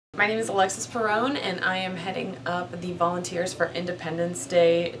My name is Alexis Perrone, and I am heading up the Volunteers for Independence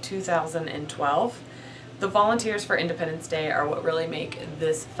Day 2012. The Volunteers for Independence Day are what really make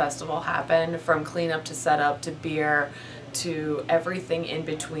this festival happen, from cleanup to setup to beer to everything in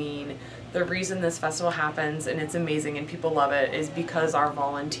between. The reason this festival happens, and it's amazing and people love it, is because our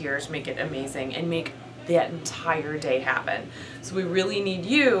volunteers make it amazing and make that entire day happen. So we really need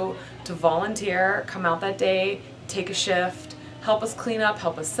you to volunteer, come out that day, take a shift, help us clean up,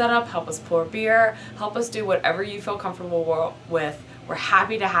 help us set up, help us pour beer, help us do whatever you feel comfortable with. We're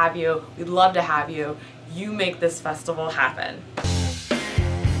happy to have you. We'd love to have you. You make this festival happen.